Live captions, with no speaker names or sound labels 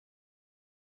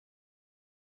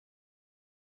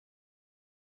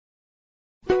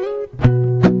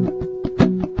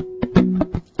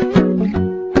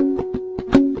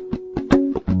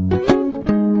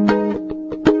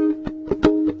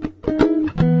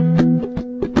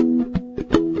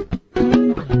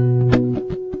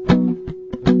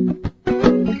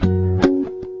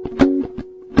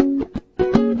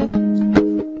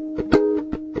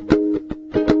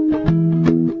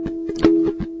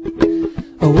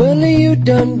Well, you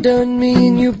done me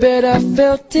and you bet I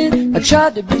felt it. I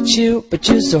tried to be chill, but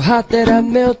you're so hot that I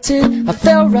melted. I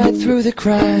fell right through the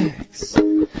cracks,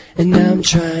 and now I'm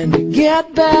trying to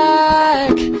get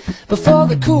back. Before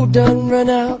the cool done run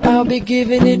out, I'll be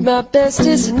giving it my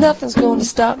bestest, and nothing's gonna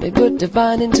stop me but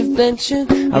divine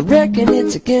intervention. I reckon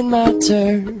it's again my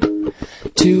turn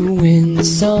to win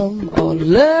some or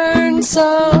learn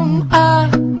some. I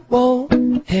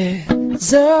won't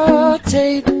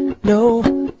hesitate no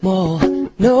more,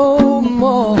 no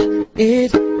more.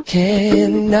 It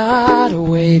cannot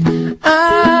wait.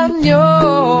 I'm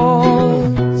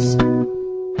yours.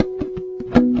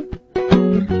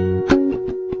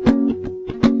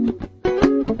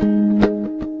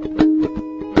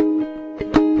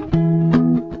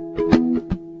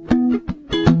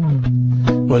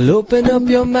 Well, open up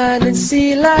your mind and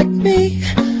see like me.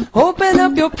 Open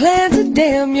up your plans and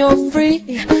damn, you're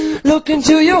free. Look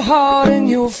into your heart and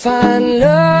you'll find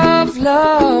love,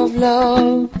 love,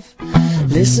 love.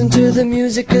 Listen to the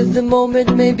music of the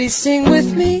moment, maybe sing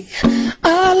with me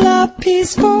a la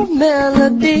peaceful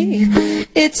melody.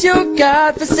 It's your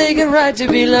God-forsaken right to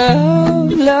be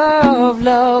loved, loved,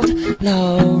 loved,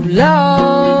 loved,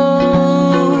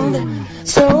 loved.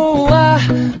 So I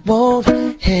won't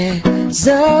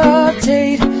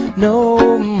hesitate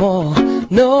no more,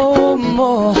 no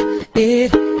more.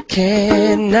 It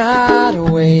cannot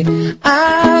wait.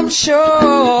 I'm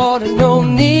sure there's no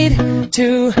need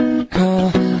to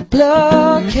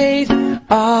complicate.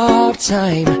 Our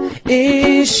time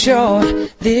is short.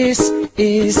 This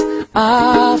is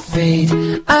our fate.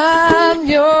 I'm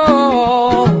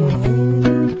yours.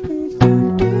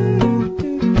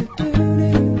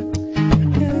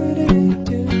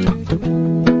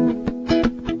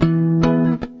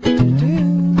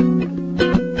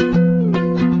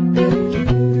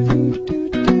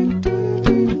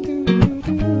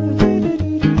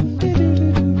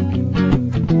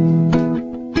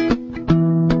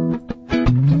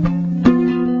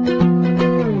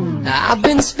 I've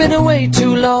been spinning way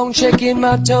too long, checking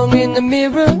my tongue in the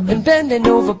mirror and bending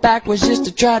over backwards just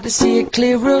to try to see it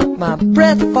clearer. My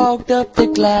breath fogged up the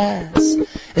glass,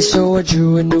 and so I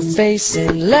drew a new face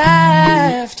and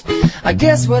laughed. I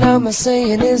guess what I'm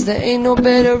saying is there ain't no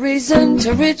better reason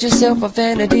to rid yourself of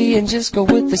vanity and just go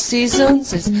with the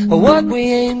seasons. It's what we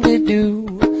aim to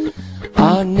do.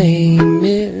 Our name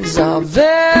is our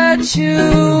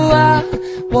virtue. I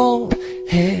won't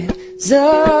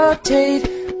hesitate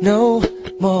no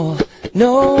more,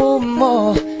 no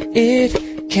more. It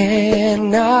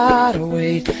cannot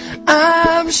wait.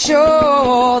 I'm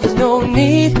sure there's no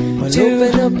need to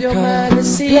open up your mind and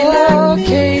see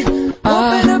like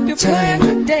open up your time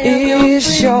is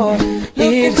short.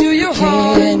 It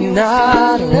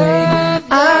cannot wait.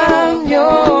 I'm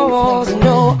yours.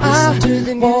 No, I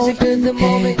won't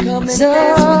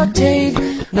hesitate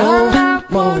no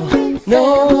more,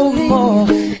 no more.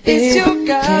 It's your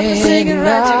God-forsaken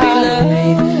right to be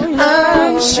loved.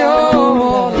 I'm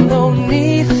sure no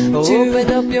need to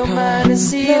open up your mind and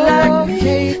see like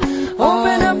me.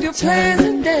 Open up your plans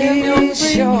and damn, you're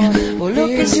short. Well,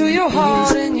 look into your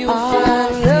heart and you'll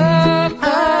find love.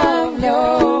 I'm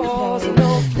yours.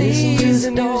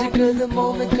 Listen to the music of the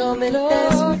moment, come and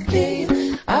dance with me.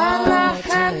 I'm not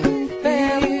happy,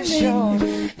 very short.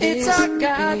 It's our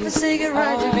God-forsaken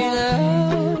right to be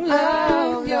loved.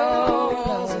 I'm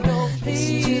yours.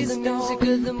 Listen to the music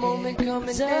of the moment, come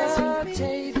and dance with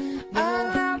me.